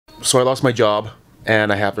So I lost my job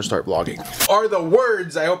and I have to start vlogging. Are the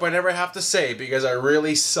words I hope I never have to say because I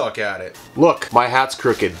really suck at it. Look, my hat's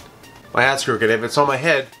crooked. My hat's crooked. If it's on my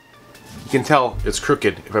head, you can tell it's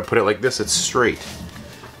crooked. If I put it like this, it's straight.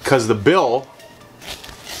 Because the bill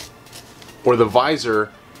or the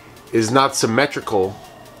visor is not symmetrical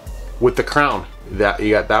with the crown. That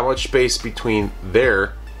you got that much space between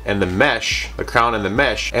there and the mesh, the crown and the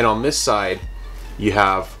mesh, and on this side you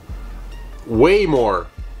have way more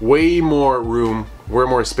room, way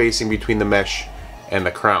more spacing between the mesh and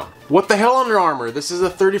the crown. What the hell, Under Armour? This is a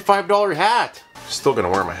 $35 hat. Still gonna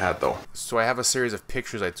wear my hat though. So I have a series of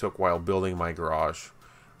pictures I took while building my garage.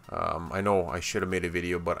 I know I should have made a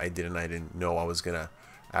video, but I didn't. I didn't know I was gonna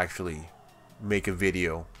actually make a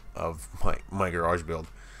video of my garage build,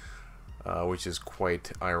 which is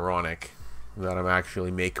quite ironic that I'm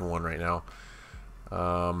actually making one right now.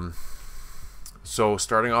 So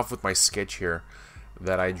starting off with my sketch here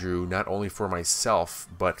that I drew not only for myself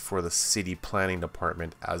but for the city planning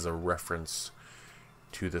department as a reference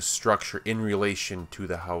to the structure in relation to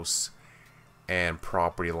the house and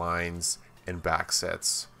property lines and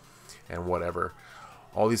backsets and whatever.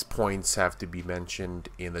 All these points have to be mentioned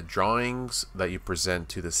in the drawings that you present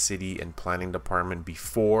to the city and planning department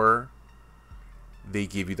before they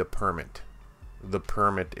give you the permit. The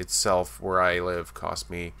permit itself, where I live, cost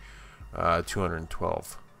me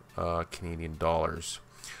 212 Canadian dollars.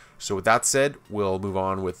 So with that said, we'll move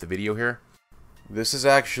on with the video here. This is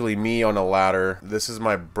actually me on a ladder. This is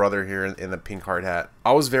my brother here in the pink hard hat.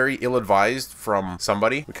 I was very ill-advised from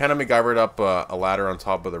somebody. We kind of MacGyvered up a ladder on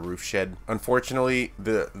top of the roof shed. Unfortunately,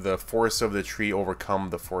 the force of the tree overcome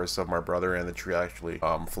the force of my brother, and the tree actually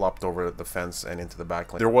flopped over the fence and into the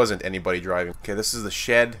back lane. There wasn't anybody driving. Okay, this is the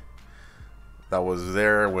shed that was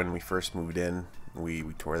there when we first moved in. We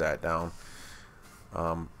tore that down.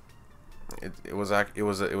 It was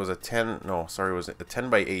a 10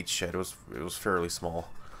 by 8 shed. It was fairly small.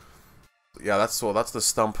 Yeah, that's the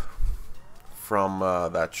stump from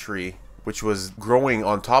that tree, which was growing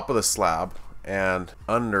on top of the slab and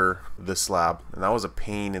under the slab, and that was a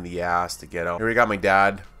pain in the ass to get out. Here we got my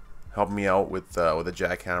dad helping me out with the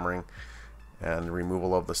jackhammering and the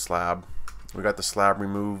removal of the slab. We got the slab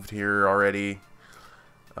removed here already.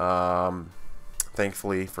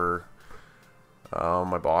 Thankfully for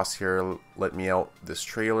my boss here let me out this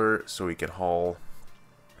trailer so we could haul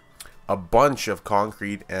a bunch of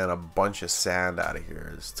concrete and a bunch of sand out of here.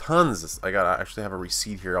 There's tons. I actually have a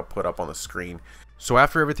receipt here I'll put up on the screen. So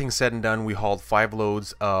after everything's said and done, we hauled 5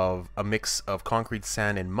 loads of a mix of concrete,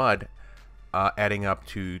 sand, and mud, adding up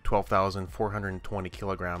to 12,420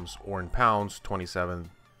 kilograms, or in pounds,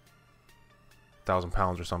 27,000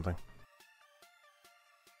 pounds or something.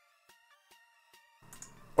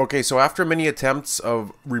 Okay, so after many attempts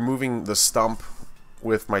of removing the stump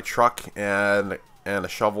with my truck and a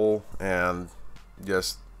shovel and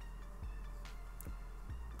just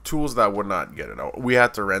tools that would not get it out, we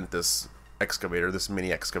had to rent this excavator, this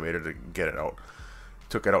mini excavator, to get it out.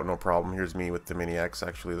 Took it out no problem. Here's me with the mini X.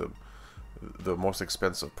 Actually, the most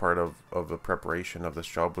expensive part of the preparation of this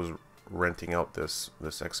job was renting out this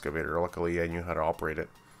excavator. Luckily, I knew how to operate it.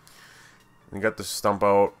 We got the stump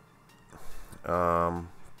out.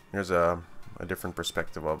 Here's a different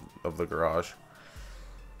perspective of the garage.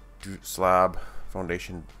 Slab,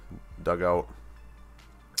 foundation dug out.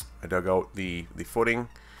 I dug out the footing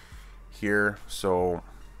here. So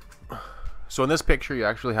in this picture, you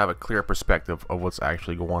actually have a clear perspective of what's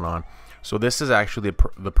actually going on. So this is actually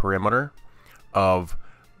the perimeter of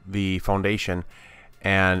the foundation,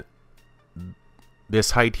 and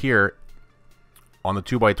this height here on the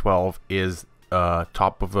 2x12 is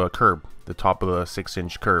top of a curb, the top of the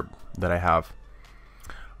 6-inch curb that I have.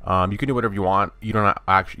 You can do whatever you want. You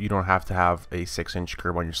don't have to have a 6-inch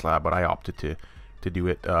curb on your slab, but I opted to do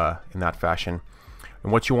it in that fashion.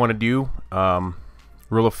 And what you want to do,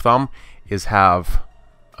 rule of thumb, is have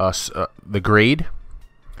the grade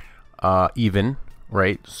even,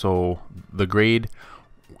 right? So the grade,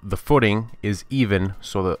 the footing is even,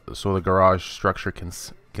 so the garage structure can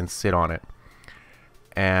sit on it.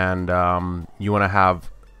 And you want to have,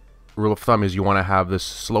 rule of thumb is you want to have this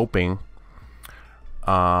sloping.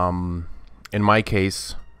 In my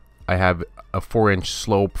case, I have a 4-inch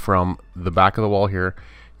slope from the back of the wall here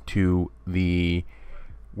to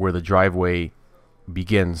where the driveway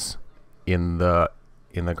begins in the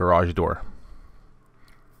garage door.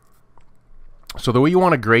 So the way you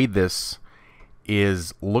want to grade this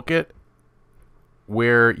is look at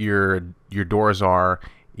where your doors are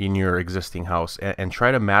in your existing house and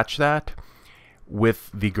try to match that with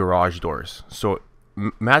the garage doors. So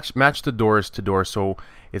match the doors to door, so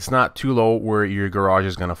it's not too low where your garage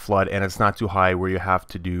is going to flood, and it's not too high where you have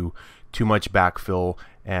to do too much backfill,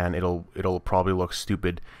 and it'll probably look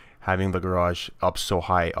stupid having the garage up so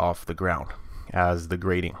high off the ground as the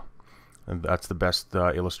grading. And that's the best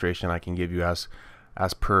illustration I can give you as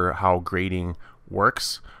per how grading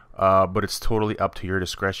works. But it's totally up to your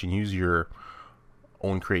discretion. Use your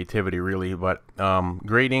own creativity, really. But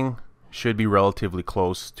grading should be relatively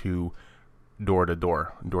close to door to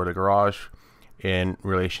garage in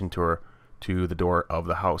relation to the door of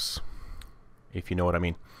the house, if you know what I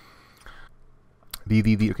mean.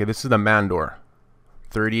 Okay, this is the man door,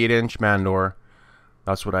 38-inch man door.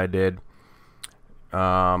 That's what I did.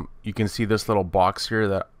 You can see this little box here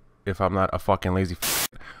that, if I'm not a fucking lazy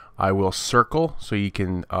I will circle so you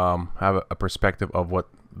can have a perspective of what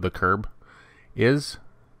the curb is.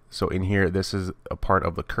 So in here, this is a part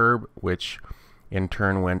of the curb, which in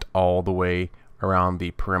turn went all the way around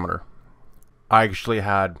the perimeter. I actually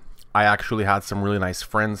had some really nice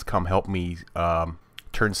friends come help me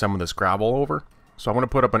turn some of this gravel over. So I'm going to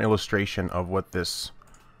put up an illustration of what this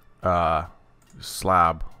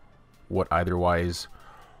slab would otherwise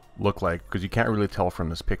look like, because you can't really tell from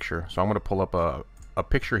this picture. So I'm going to pull up a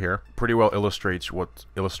picture here. Pretty well illustrates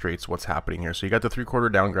what's happening here. So you got the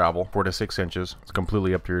 3/4 down gravel, 4 to 6 inches. It's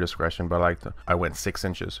completely up to your discretion, but I went 6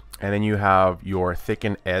 inches. And then you have your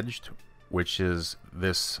thickened edged, which is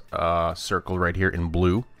this circle right here in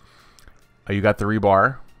blue. You got the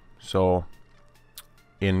rebar, so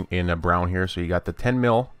in a brown here. So you got the 10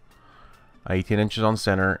 mil, 18 inches on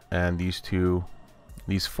center, and these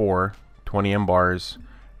four 20M bars,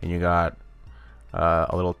 and you got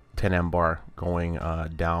a little 10M bar going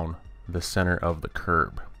down the center of the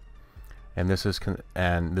curb. And this is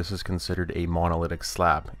considered a monolithic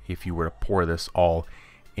slab if you were to pour this all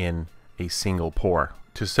in a single pour.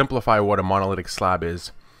 To simplify what a monolithic slab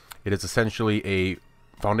is, it is essentially a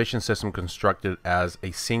foundation system constructed as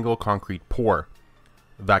a single concrete pour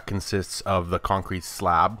that consists of the concrete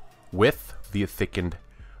slab with the thickened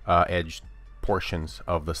edged portions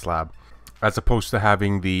of the slab, as opposed to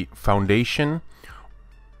having the foundation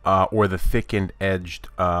or the thickened edged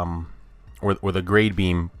or the grade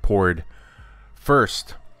beam poured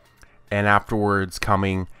first, and afterwards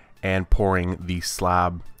coming and pouring the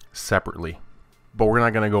slab separately. But we're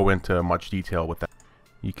not going to go into much detail with that.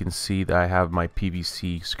 You can see that I have my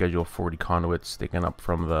PVC Schedule 40 conduit sticking up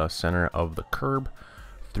from the center of the curb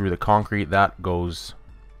through the concrete.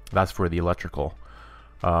 That's for the electrical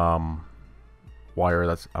wire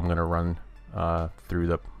that's I'm going to run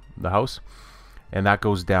through the house, and that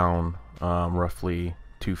goes down roughly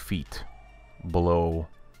 2 feet below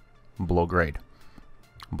grade,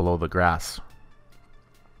 below the grass.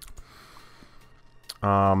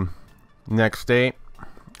 Next day,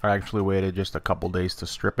 I actually waited just a couple days to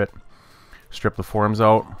strip the forms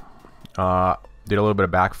out. Did a little bit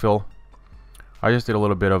of backfill. I just did a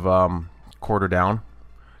little bit of quarter down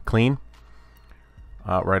clean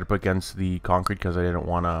right up against the concrete, because I didn't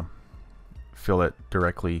want to fill it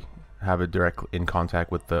directly, have it direct in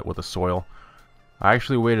contact with the soil. I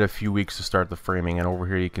actually waited a few weeks to start the framing, and over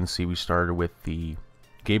here you can see we started with the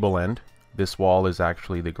gable end. This wall is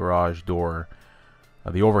actually the garage door,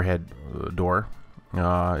 the overhead door.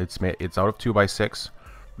 It's out of 2x6.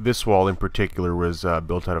 This wall in particular was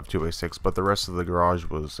built out of 2x6, but the rest of the garage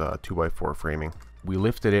was 2x4 framing. We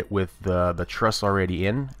lifted it with the truss already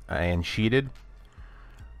in and sheeted.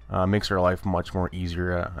 Makes our life much more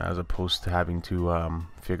easier as opposed to having to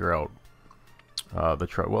figure out the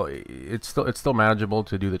truss. Well, it's still manageable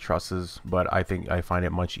to do the trusses, but I find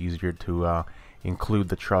it much easier to include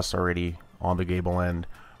the truss already on the gable end,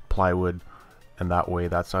 plywood, and that way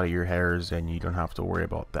that's out of your hairs and you don't have to worry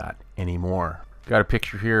about that anymore. Got a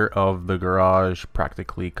picture here of the garage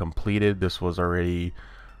practically completed. This was already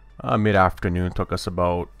mid-afternoon. Took us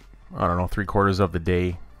about, I don't know, 3/4 of the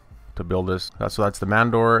day to build this. So that's the man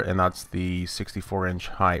door, and that's the 64-inch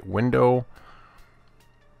high window.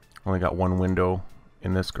 Only got one window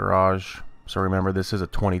in this garage. So remember, this is a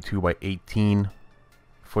 22 by 18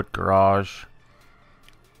 foot garage,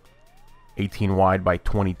 18 wide by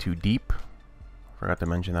 22 deep. Forgot to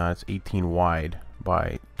mention that it's 18 wide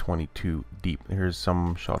by 22 deep. Here's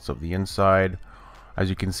some shots of the inside. As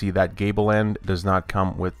you can see, that gable end does not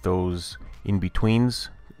come with those in-betweens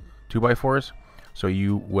 2x4s, so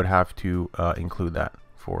you would have to include that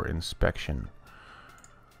for inspection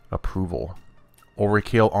approval.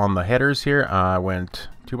 Overkill on the headers here. I went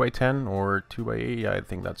 2x10 or 2x8. I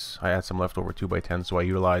think I had some leftover 2x10, so I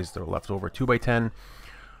utilized the leftover 2x10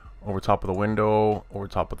 over top of the window, over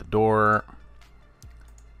top of the door.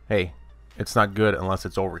 Hey, it's not good unless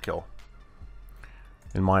it's overkill.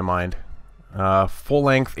 in my mind. Full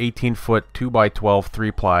length 18-foot 2x12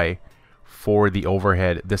 3-ply for the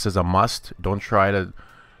overhead. This is a must. Don't try to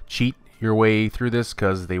cheat your way through this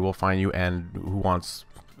because they will find you, and who wants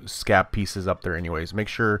scap pieces up there anyways. Make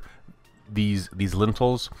sure these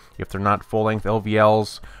lintels, if they're not full length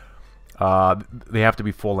LVLs, they have to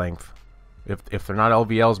be full length. If they're not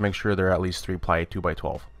LVLs, make sure they're at least 3-ply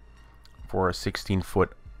 2x12 for a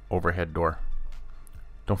 16-foot overhead door.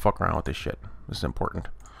 Don't fuck around with this shit. This is important.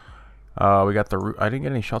 We got the roof. I didn't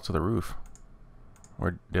get any shots of the roof.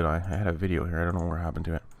 Or did I? I had a video here. I don't know what happened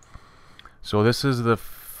to it. So this is the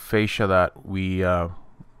fascia that we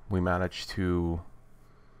managed to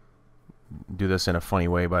do this in a funny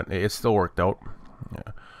way, but it still worked out.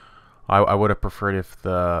 Yeah. I would have preferred if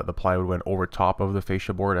the plywood went over top of the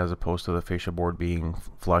fascia board as opposed to the fascia board being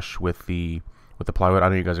flush with the plywood. I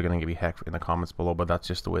know you guys are gonna give me heck in the comments below, but that's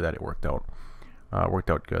just the way that it worked out. Worked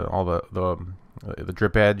out good. All the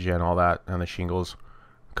drip edge and all that, and the shingles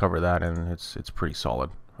cover that, and it's pretty solid.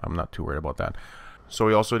 I'm not too worried about that. So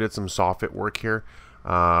we also did some soffit work here.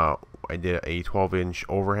 I did a 12-inch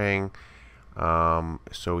overhang.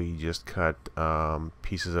 So we just cut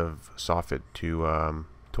pieces of soffit to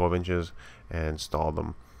 12 inches and installed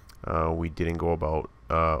them. We didn't go about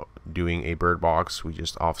doing a bird box. We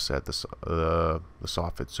just offset the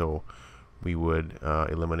soffit so we would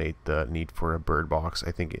eliminate the need for a bird box.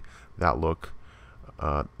 I think that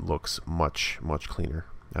looks much cleaner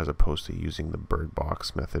as opposed to using the bird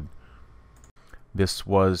box method. This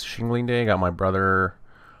was shingling day. I got my brother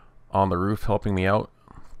on the roof helping me out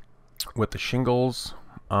with the shingles.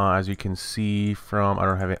 As you can see from, I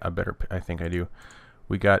don't have a better, I think I do.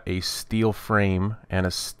 We got a steel frame and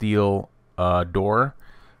a steel door,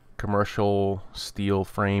 commercial steel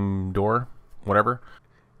frame door, whatever.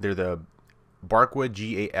 They're the Barkwood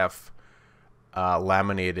GAF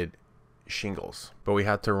laminated shingles, but we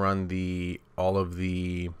had to run all of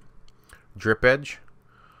the drip edge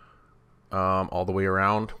all the way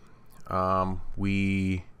around. I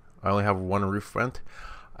only have one roof vent.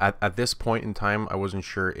 At this point in time, I wasn't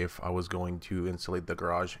sure if I was going to insulate the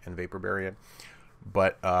garage and vapor barrier it,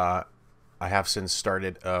 but I have since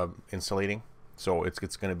started insulating, so it's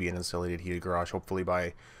going to be an insulated heated garage hopefully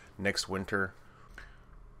by next winter.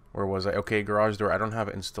 Where was I? Okay, garage door. I don't have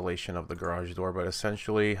installation of the garage door, but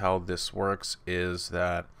essentially how this works is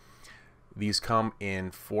that these come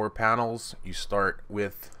in 4 panels. You start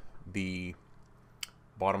with the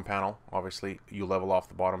bottom panel. Obviously, you level off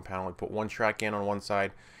the bottom panel. You put one track in on one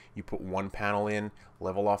side. You put one panel in,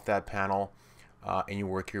 level off that panel, and you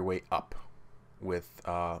work your way up with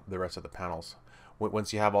the rest of the panels.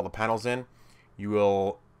 Once you have all the panels in, you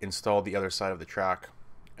will install the other side of the track,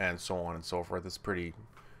 and so on and so forth. It's pretty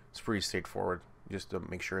straightforward. Just to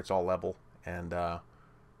make sure it's all level and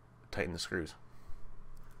tighten the screws.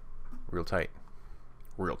 Real tight.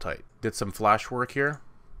 Did some flash work here.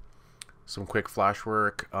 Some quick flash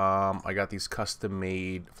work. I got these custom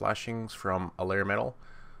made flashings from Alair Metal.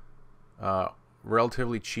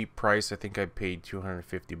 Relatively cheap price. I think I paid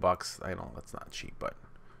 250 bucks. I know that's not cheap, but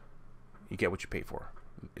you get what you pay for.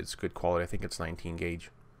 It's good quality. I think it's 19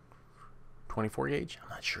 gauge. 24 gauge? I'm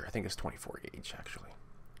not sure. I think it's 24 gauge actually.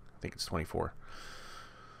 I think it's 24.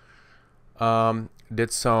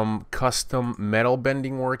 Did some custom metal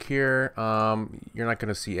bending work here. You're not going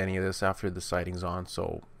to see any of this after the siding's on,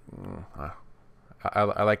 so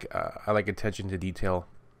I like attention to detail.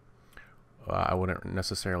 I wouldn't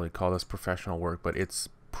necessarily call this professional work, but it's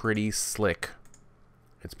pretty slick.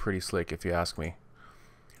 It's pretty slick if you ask me.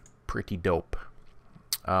 Pretty dope.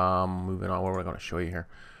 Moving on, what am I going to show you here?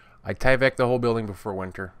 I Tyvek the whole building before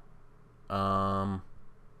winter.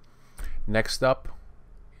 Next up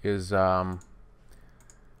is the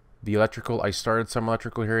electrical. I started some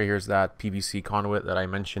electrical here. Here's that PVC conduit that I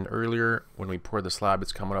mentioned earlier. When we poured the slab,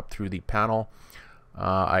 it's coming up through the panel.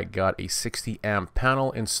 I got a 60 amp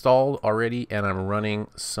panel installed already, and I'm running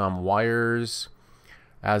some wires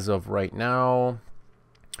as of right now.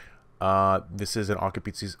 This is an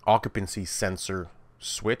occupancy sensor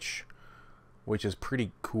switch, which is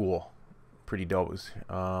pretty cool, pretty dope.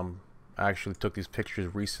 I actually took these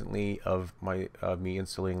pictures recently of me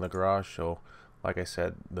insulating the garage, so like I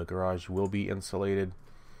said, the garage will be insulated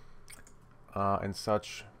and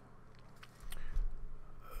such.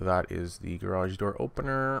 That is the garage door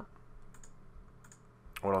opener.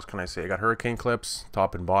 What else can I say? I got hurricane clips,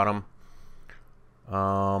 top and bottom.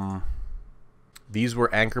 These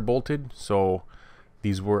were anchor bolted, so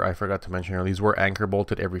these were, I forgot to mention earlier, these were anchor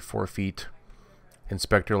bolted every 4 feet.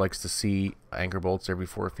 Inspector likes to see anchor bolts every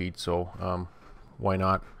 4 feet, so why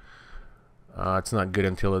not? It's not good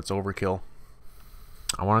until it's overkill.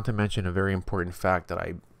 I wanted to mention a very important fact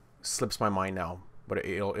that slips my mind now, but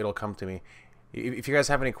it'll come to me. If you guys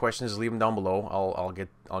have any questions, leave them down below.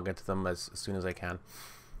 I'll get to them as soon as I can.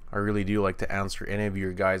 I really do like to answer any of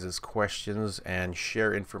your guys' questions and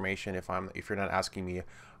share information. If you're not asking me,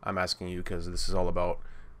 I'm asking you, because this is all about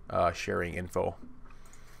sharing info.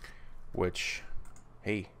 Which,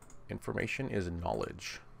 hey, information is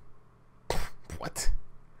knowledge. What?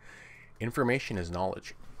 Information is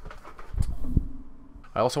knowledge.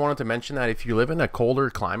 I also wanted to mention that if you live in a colder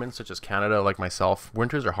climate such as Canada, like myself,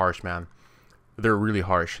 winters are harsh, man. They're really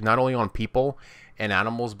harsh, not only on people and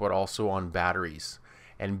animals, but also on batteries.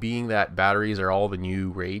 And being that batteries are all the new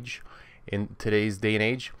rage in today's day and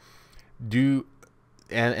age,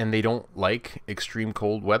 and they don't like extreme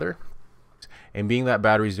cold weather. And being that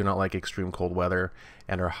batteries do not like extreme cold weather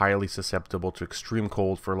and are highly susceptible to extreme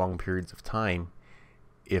cold for long periods of time,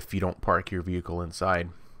 if you don't park your vehicle inside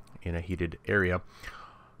in a heated area,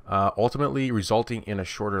 ultimately resulting in a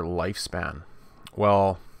shorter lifespan.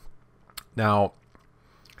 Well, now,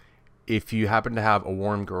 if you happen to have a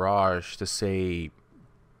warm garage to, say,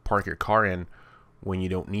 park your car in when you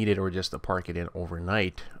don't need it, or just to park it in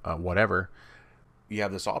overnight, whatever, you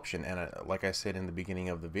have this option. And like I said in the beginning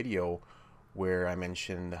of the video, where I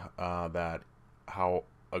mentioned that how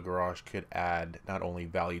a garage could add not only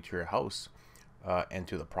value to your house and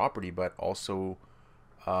to the property, but also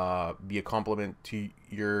be a complement to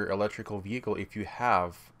your electrical vehicle. If you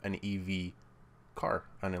have an EV car,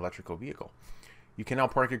 an electrical vehicle, you can now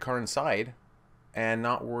park your car inside and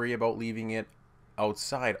not worry about leaving it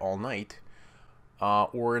outside all night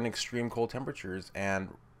or in extreme cold temperatures, and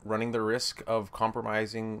running the risk of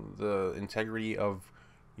compromising the integrity of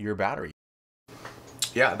your battery.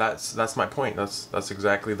 Yeah, that's my point. That's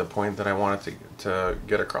exactly the point that I wanted to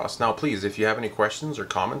get across. Now, please, if you have any questions or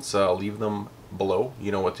comments, leave them below.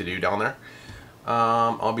 You know what to do down there.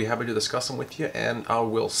 I'll be happy to discuss them with you, and I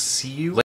will see you later.